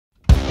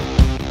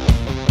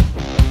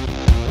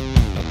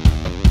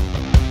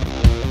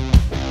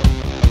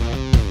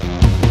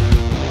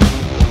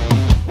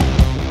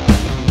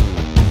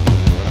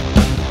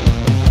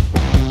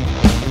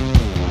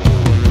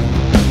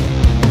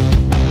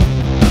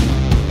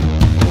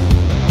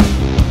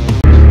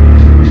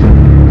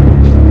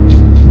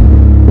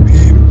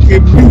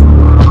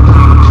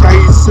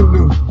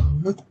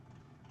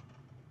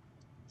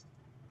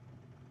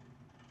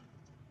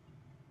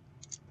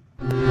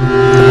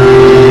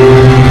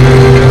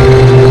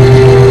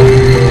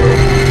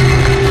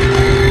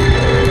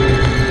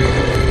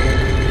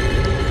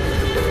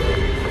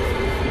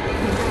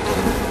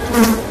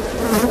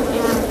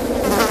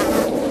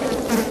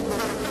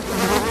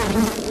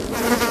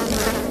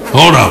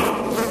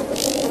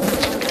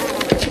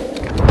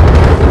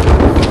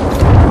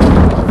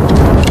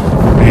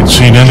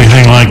seen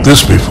anything like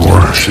this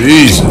before.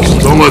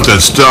 Jesus, don't let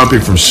that stop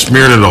you from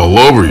smearing it all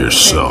over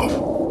yourself.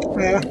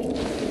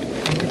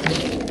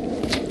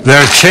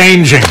 They're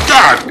changing.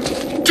 God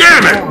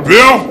damn it,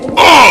 Bill!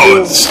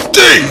 Oh, it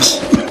stinks!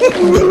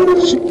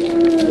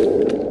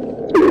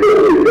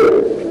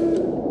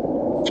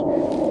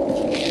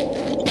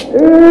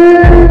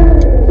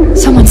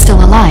 Someone's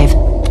still alive.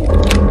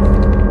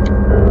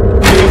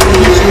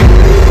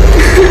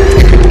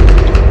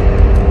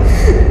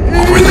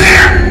 Over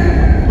there.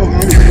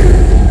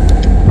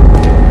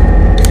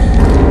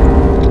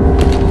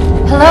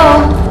 Hello?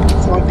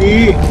 สวัสดี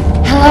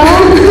Hello?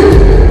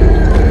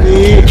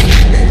 ดี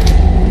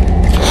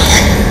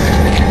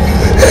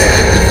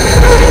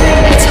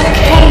It's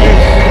okay.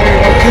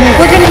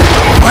 We're gonna...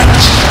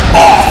 Lights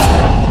off!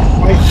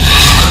 ไป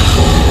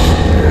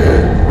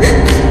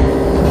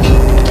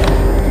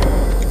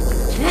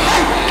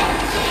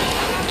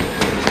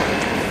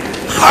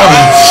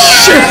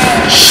Shit!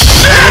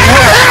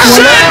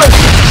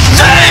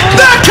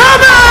 They're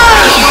coming!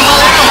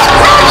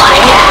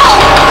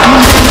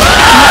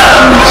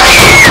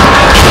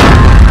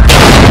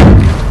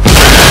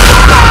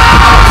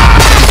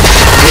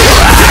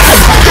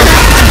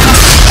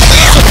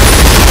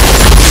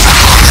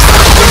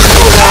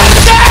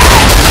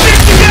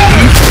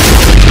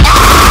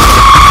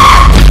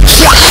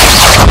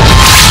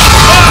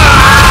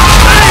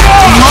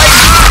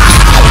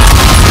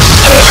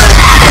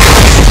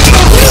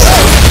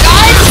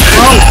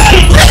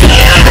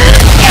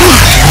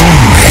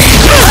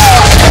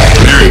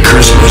 Merry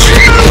Christmas.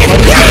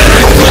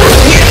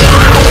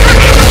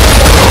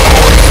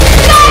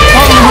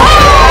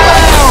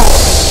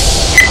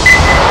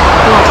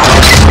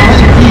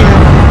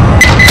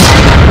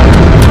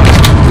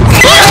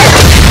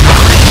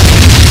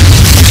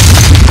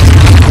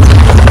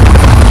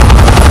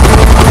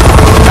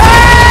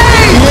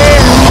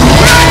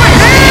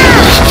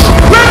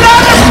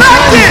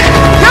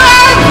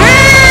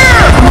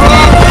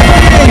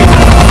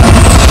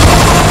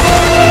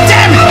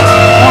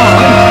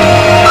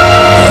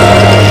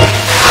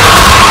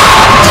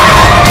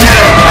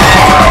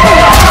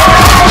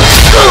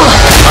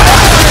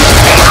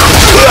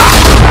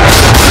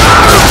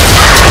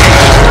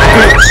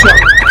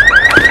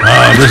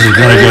 'This is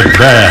gonna get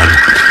bad.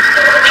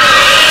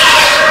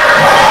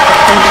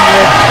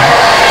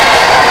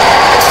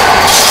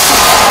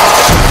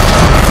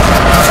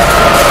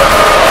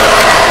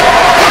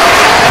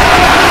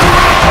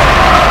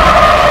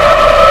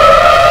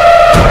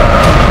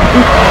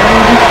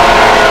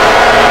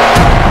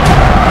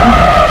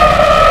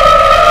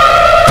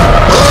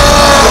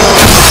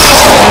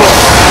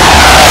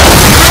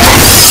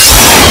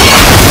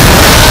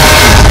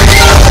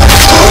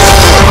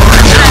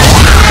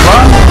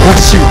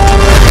 Let's shoot.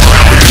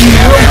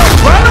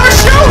 Run or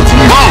shoot!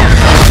 Mom!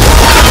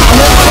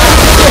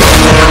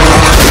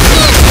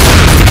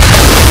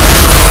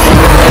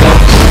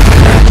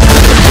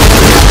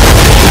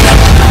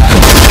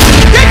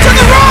 Get to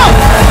the rope!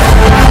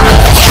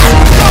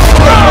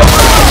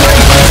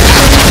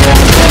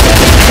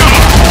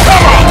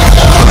 Come on!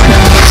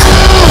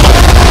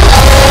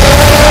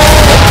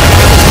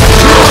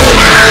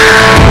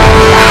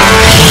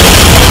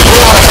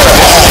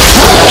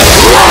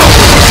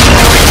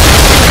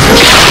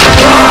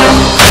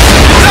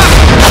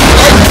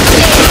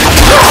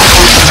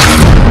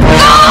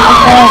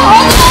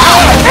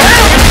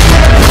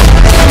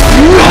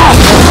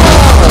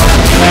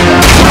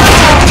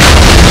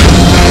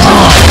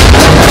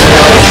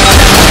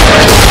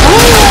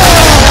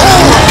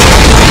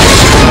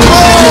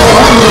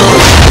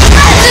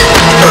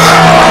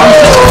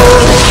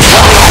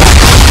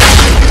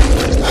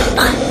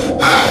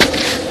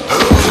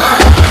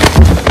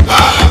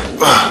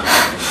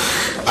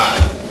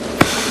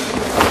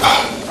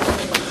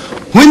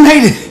 We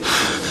made it!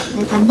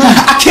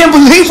 I can't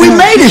believe we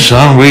made it!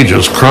 Son, we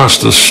just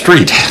crossed the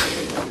street.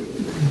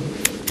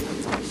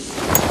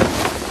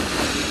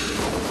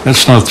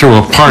 Let's not throw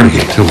a party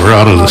till we're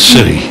out of the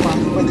city.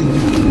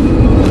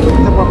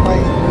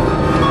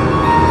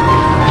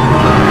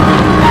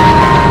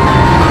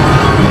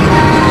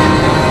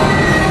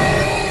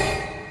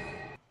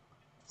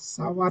 ส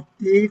วัส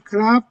ดีค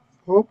รับ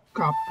พบ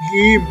กับ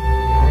ทีม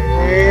เ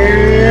ก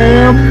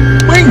ม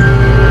มิ่ง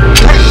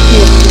และเก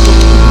ม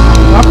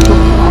รับชม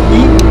ตอน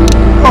นี้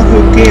ก็คื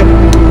อเกม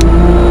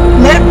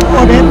เลฟโอ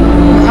เดน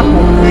นะครับผ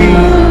มใน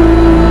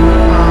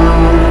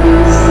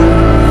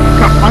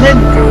กลับมาเล่น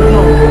กัน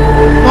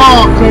ก็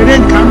เคยเล่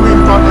นครั้งหนึ่ง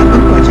ตอนนั้นเพิ่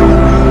งเปิดช่อง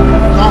นี้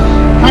เนาะ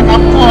ถ้านั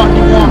บก็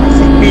นี่ก็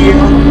4 ปีเ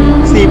นาะ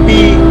4 ปี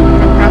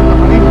กับการกลับ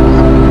มาเล่นนะค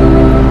รับ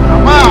ถาม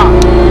ว่า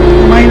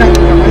ทำไมล่ะ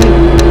กลับมาเล่น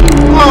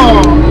ก็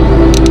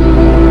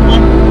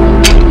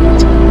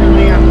มันยังไง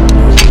อ่ะ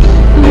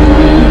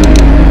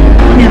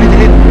ไม่มีอะไรจะ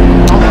เล่น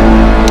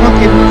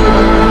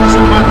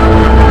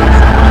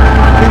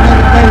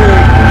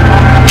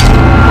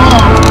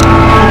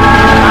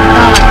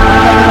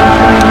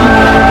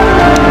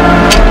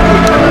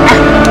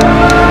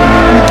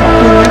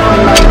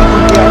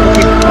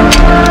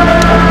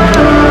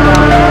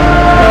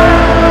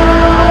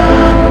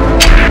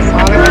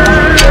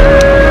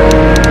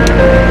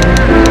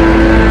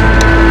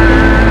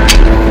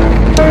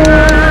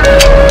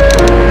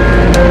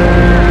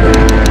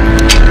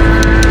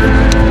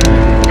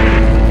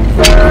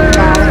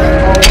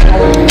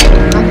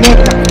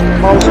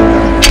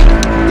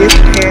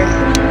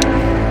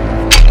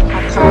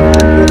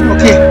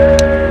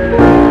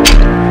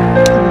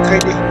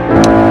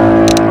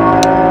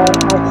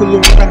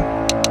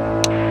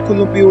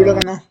วิวแล้ว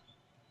กันเนาะ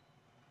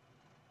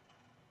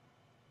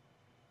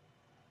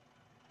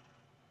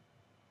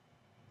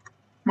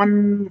มัน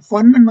ฟอ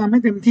นต์มันมาไม่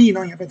เต็มที่เน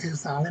าะอย่าไปถือ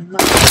สาอะไรม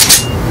าก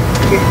โ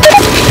อเค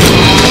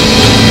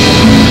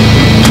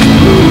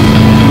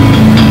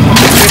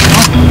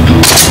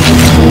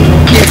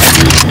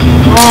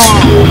อ๋อ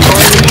ขอใ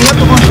ห้ดู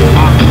ทุกคน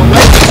กดไล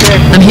ค์กดแช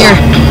ร์ I'm here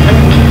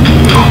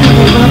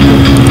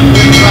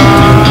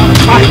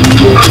ไป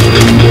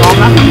ลอง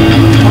นะ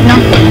พร้อมยั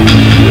ง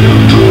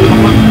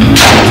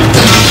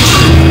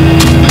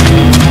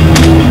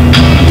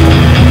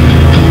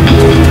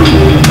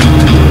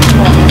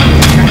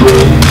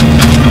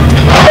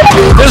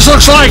This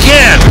looks like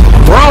it.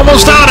 We're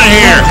almost out of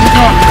here.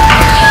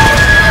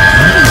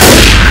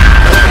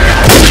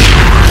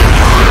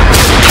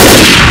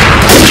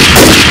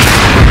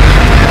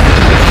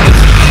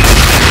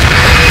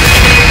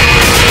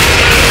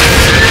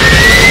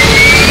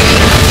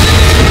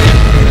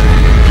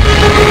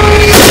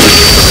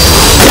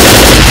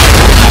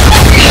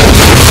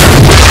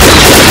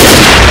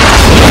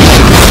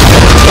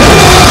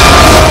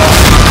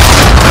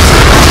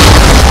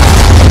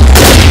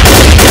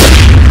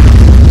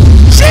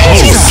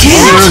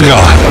 Oh, dear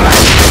God.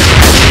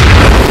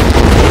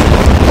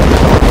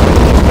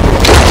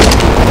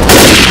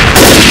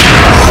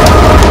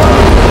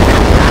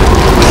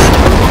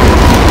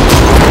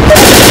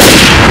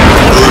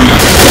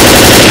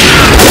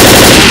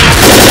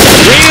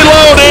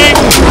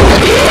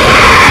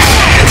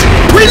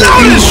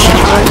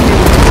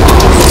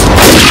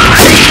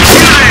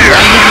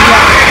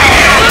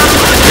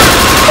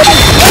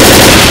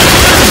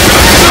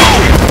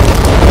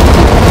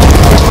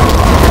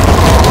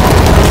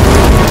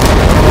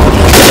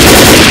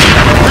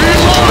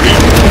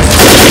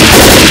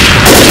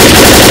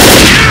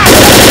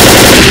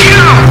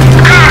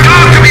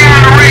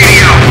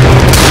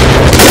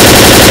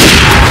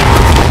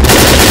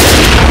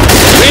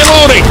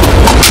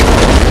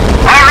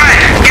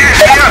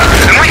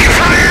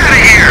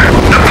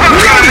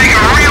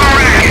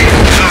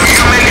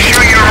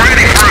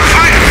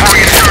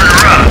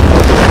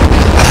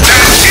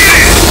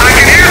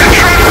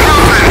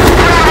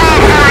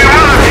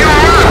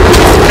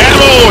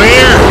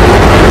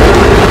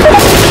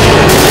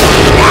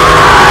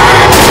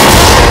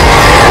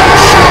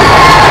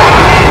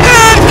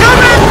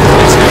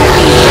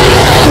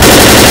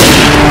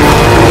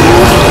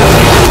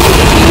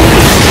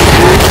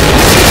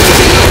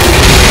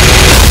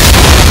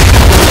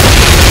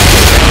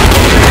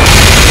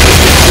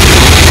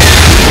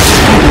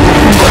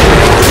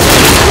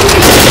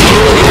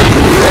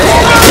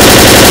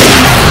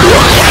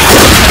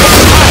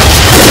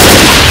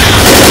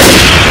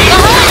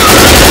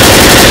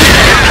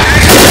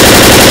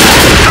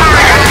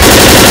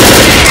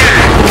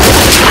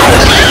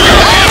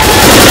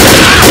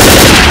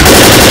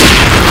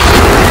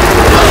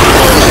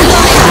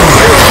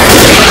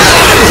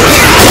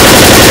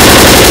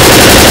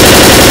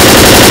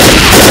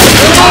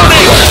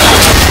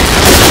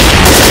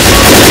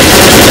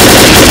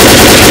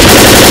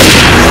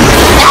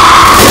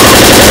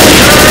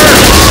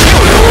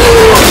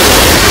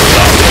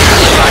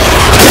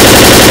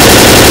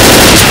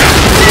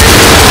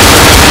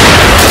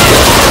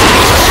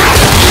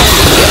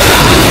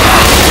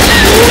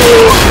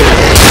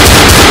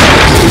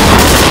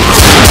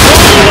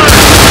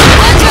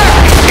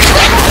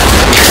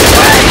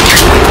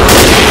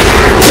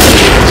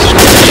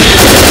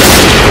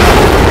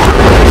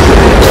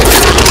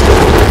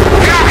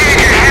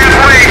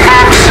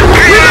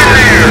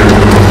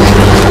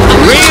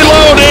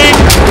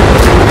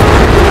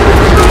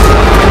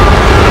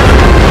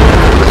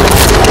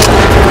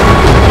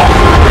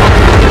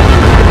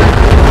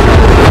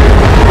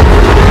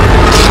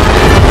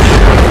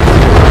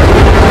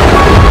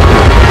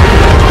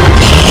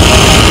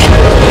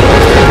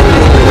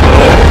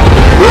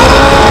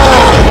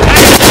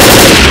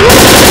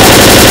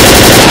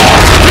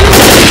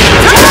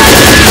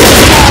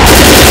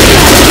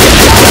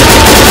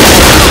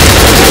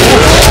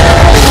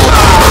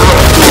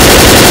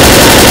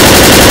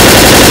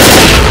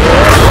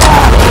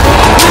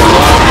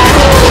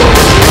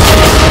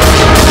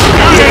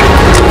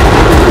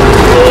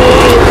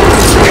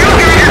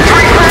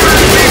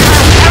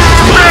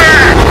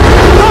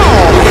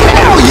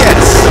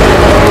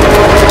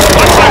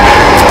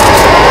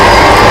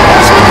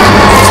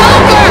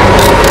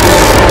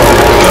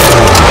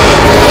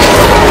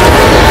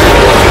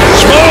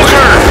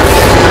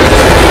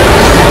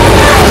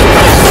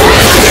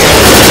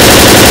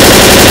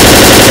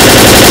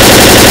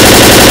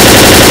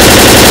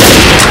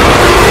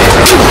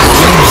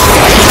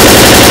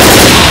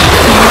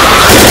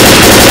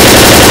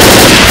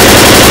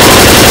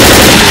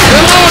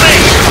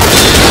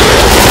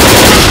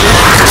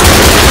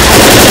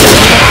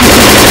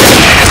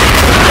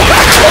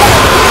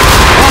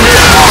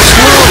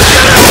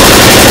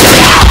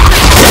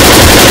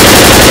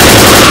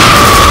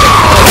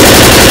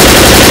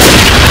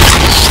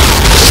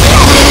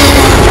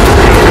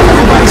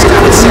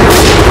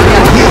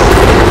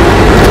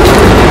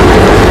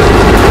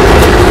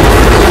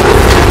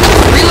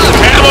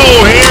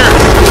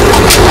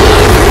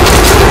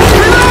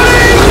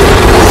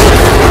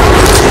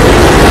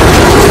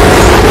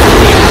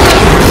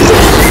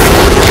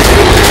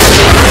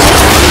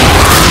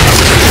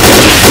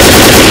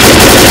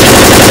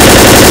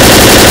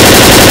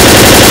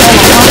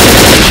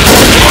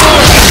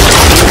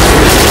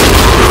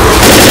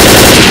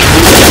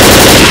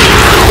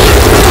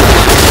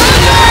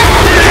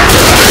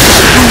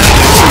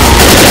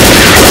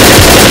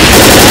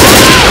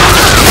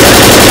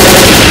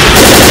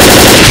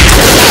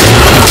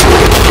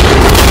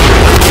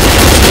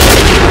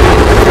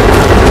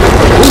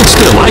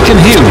 can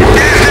heal you.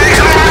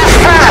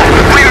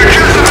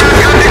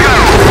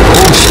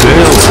 Hold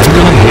still, I'm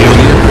gonna heal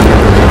you.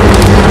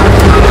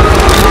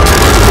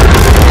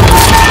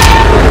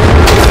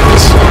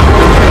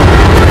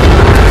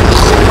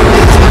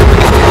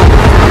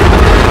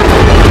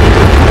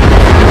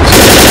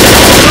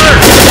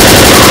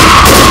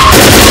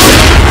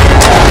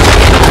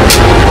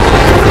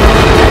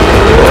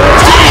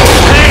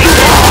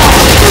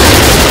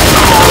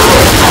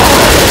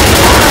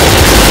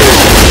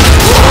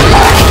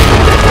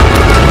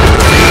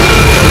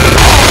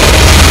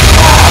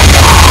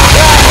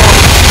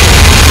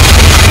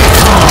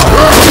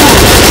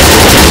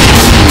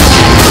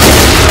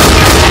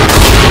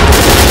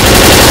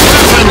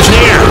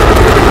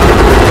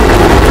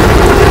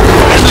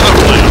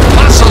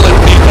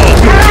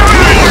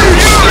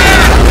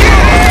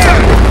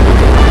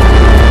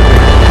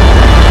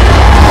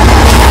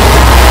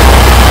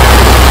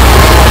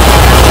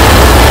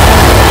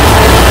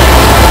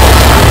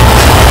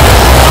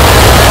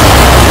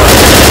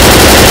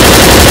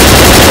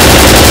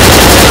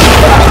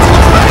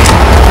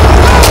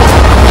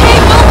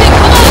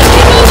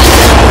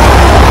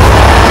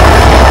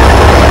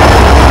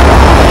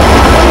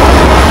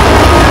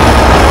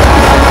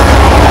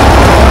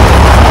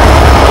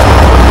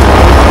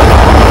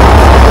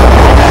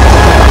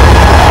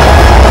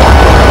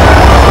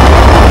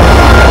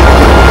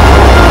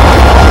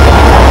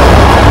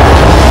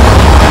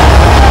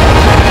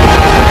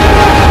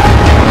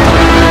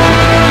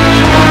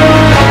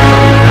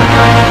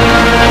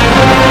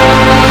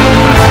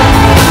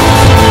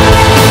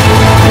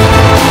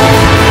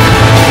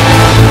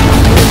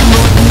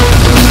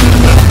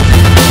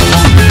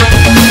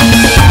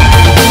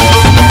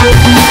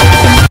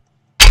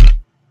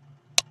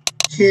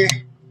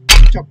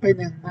จบไป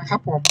หนึ่งนะครั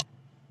บผม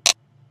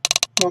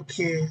โอเค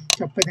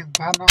จบไปหนึ่งพ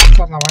าร์ทเนาะ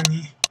สำหรับวัน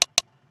นี้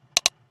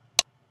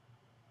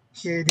โอ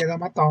เคเดี๋ยวเรา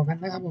มาต่อกัน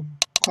นะครับผม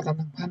ข้อต่อห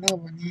นึ่งพาร์ทนะครับ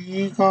วันนี้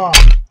ก็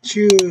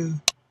ชื่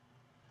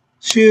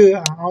อ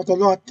เอาตัว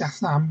รอดจากส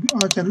นามเอ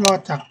าจะรอด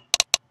จาก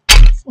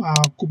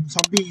กลุ่มซ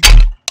อมบี้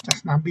จาก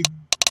สนามบิน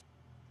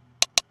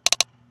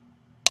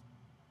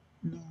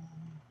โน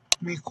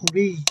เมคู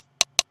รี่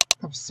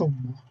กับสุ่ม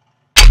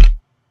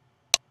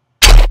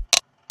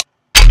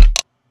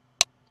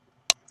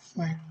ไฟ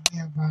โรงพ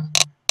ยาบาล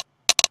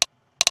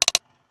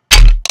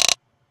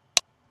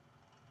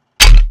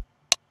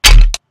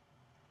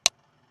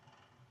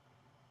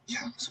ฉ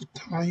ากสุด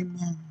ท้ายเ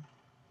มือง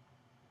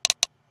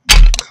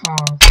คา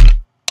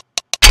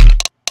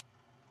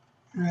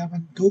เรือบร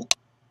รทุก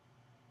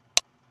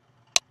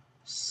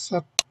ส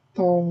ต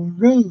อ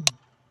เรอร์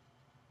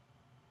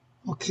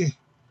โอเค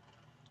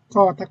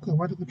ก็ถ้าเกิด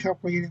ว่าทุกคนชอบ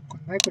ก็อย่าลืมก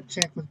ดไลค์กดแช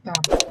ร์กดติดตา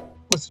ม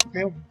กด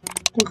subscribe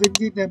กดกระ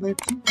ดิ่งแจ้งเตือน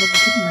คลิป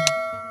ใหม่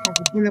ของผ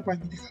มเพื่อรับฟัง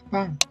มีนะครับ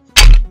บ้าง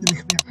หรือมี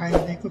คำอยากให้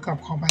ในก็กลับ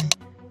ขอไป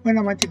เมื่อเร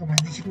ามาเจอกันใหม่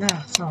ในคลิปหน้า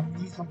สำหรับวัน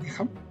นี้สวัสดีค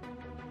รับ